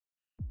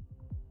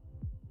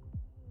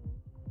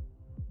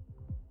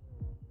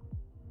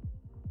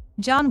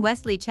John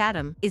Wesley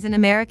Chatham is an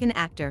American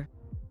actor.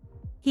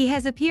 He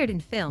has appeared in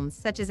films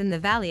such as In the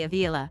Valley of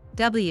Elah,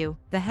 W,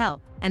 The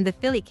Help, and The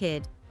Philly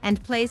Kid,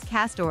 and plays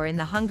Castor in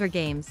The Hunger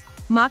Games,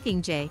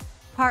 Mockingjay,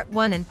 Part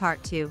 1 and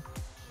Part 2.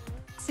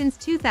 Since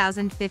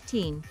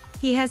 2015,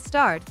 he has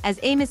starred as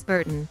Amos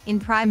Burton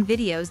in Prime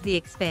Video's The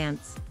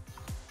Expanse.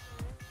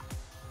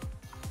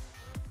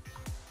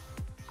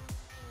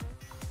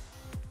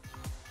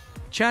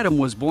 Chatham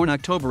was born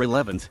October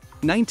 11,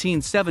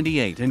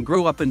 1978 and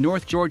grew up in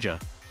North Georgia.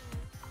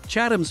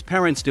 Chatham's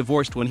parents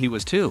divorced when he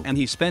was 2 and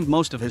he spent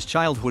most of his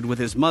childhood with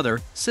his mother,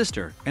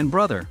 sister, and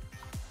brother.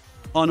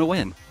 On a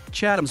whim,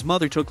 Chatham's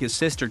mother took his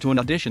sister to an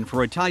audition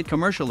for a Tide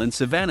commercial in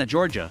Savannah,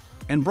 Georgia,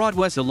 and brought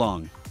Wes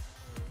along.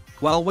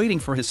 While waiting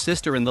for his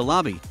sister in the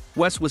lobby,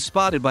 Wes was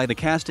spotted by the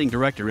casting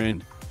director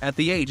and, at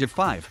the age of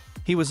 5,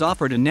 he was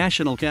offered a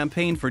national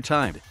campaign for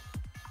Tide.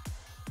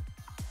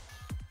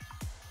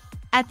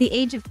 At the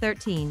age of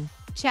 13,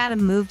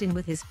 Chatham moved in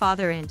with his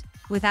father and,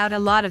 without a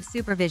lot of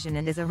supervision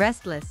and as a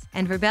restless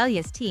and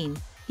rebellious teen,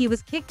 he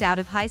was kicked out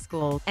of high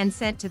school and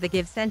sent to the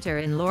Give Center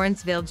in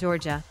Lawrenceville,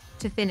 Georgia,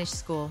 to finish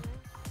school.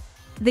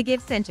 The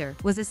Give Center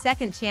was a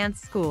second-chance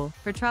school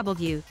for troubled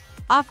youth,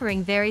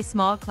 offering very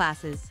small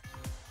classes.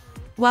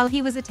 While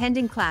he was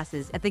attending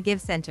classes at the Give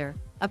Center,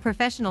 a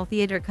professional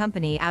theater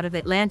company out of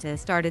Atlanta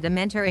started a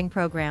mentoring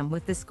program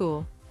with the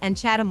school, and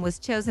Chatham was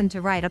chosen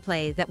to write a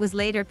play that was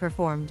later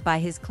performed by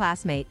his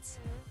classmates.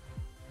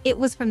 It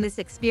was from this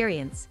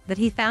experience that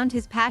he found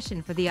his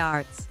passion for the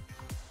arts.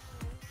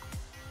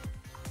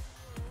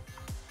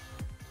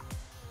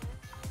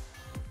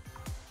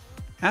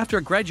 After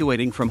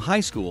graduating from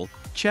high school,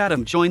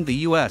 Chatham joined the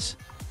U.S.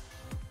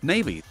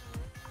 Navy.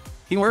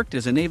 He worked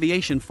as an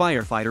aviation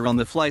firefighter on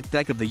the flight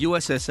deck of the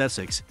USS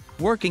Essex,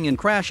 working in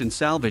crash and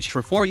salvage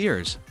for 4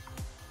 years.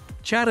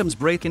 Chatham's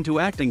break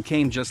into acting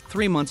came just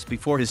 3 months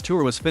before his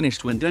tour was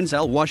finished when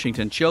Denzel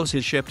Washington chose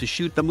his ship to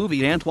shoot the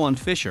movie Antoine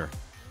Fisher.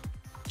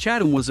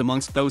 Chatham was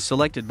amongst those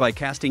selected by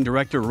casting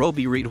director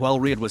Roby Reed while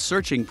Reed was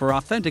searching for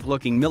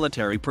authentic-looking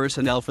military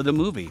personnel for the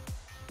movie.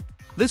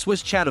 This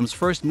was Chatham's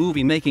first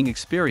movie-making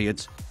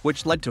experience,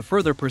 which led to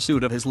further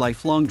pursuit of his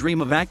lifelong dream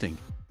of acting.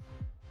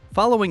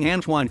 Following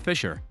Antoine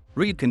Fisher,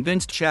 Reed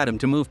convinced Chatham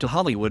to move to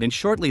Hollywood and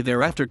shortly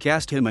thereafter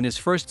cast him in his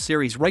first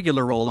series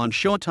regular role on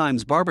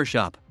Showtime's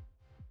Barbershop.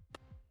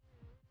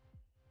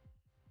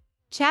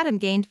 Chatham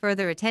gained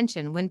further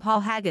attention when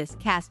Paul Haggis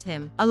cast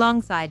him,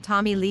 alongside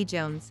Tommy Lee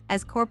Jones,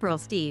 as Corporal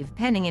Steve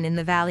Penningen in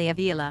The Valley of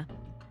Elah.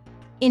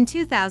 In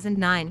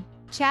 2009,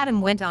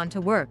 Chatham went on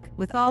to work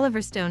with Oliver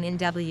Stone in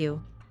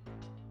W.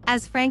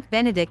 as Frank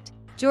Benedict,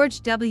 George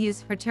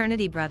W.'s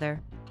fraternity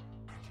brother.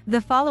 The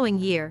following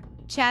year,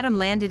 Chatham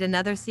landed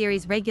another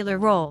series regular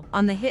role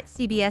on the hit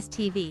CBS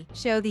TV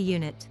show The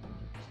Unit.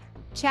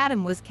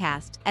 Chatham was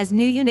cast as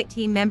new unit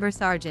team member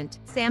Sergeant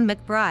Sam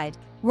McBride,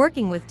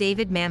 working with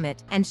David Mamet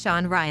and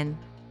Sean Ryan.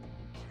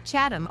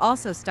 Chatham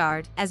also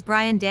starred as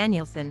Brian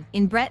Danielson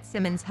in Brett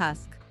Simmons'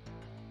 Husk.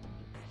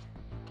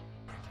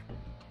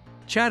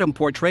 Chatham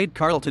portrayed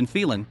Carlton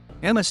Phelan,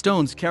 Emma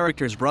Stone's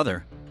character's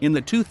brother, in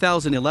the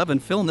 2011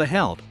 film The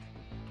Help.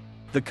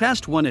 The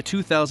cast won a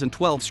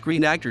 2012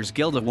 Screen Actors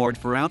Guild Award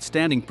for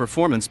Outstanding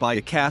Performance by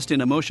a Cast in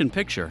a Motion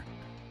Picture.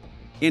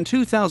 In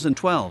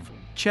 2012,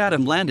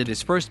 Chatham landed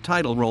his first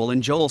title role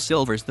in Joel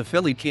Silver's The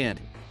Philly Kid.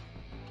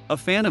 A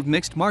fan of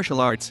mixed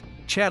martial arts,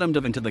 Chatham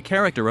dove into the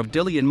character of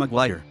Dillian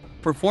McGuire,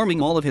 performing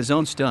all of his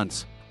own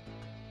stunts.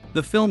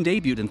 The film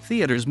debuted in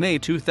theaters May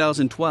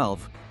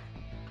 2012.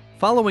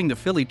 Following The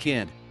Philly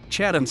Kid,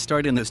 Chatham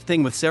starred in This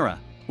Thing with Sarah,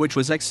 which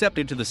was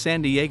accepted to the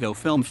San Diego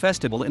Film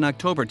Festival in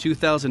October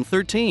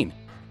 2013.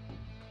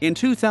 In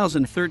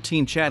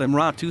 2013, Chatham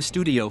wrote 2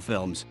 studio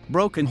films,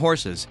 Broken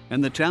Horses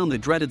and The Town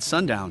That Dreaded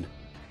Sundown.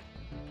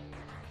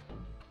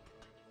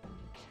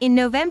 In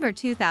November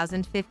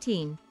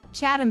 2015,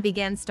 Chatham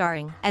began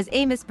starring as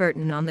Amos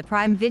Burton on the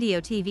Prime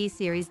Video TV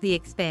series The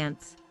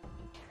Expanse.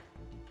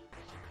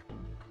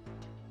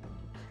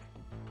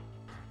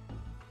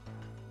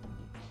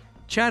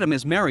 Chatham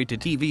is married to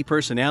TV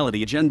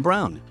personality Jen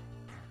Brown.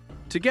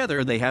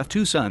 Together they have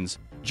 2 sons,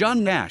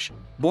 John Nash,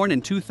 born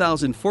in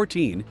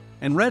 2014,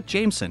 and Rhett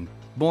Jameson,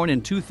 born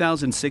in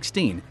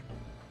 2016.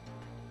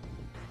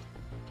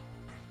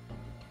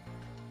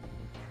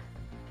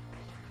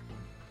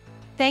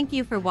 Thank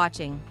you for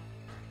watching.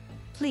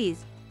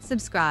 Please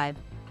subscribe.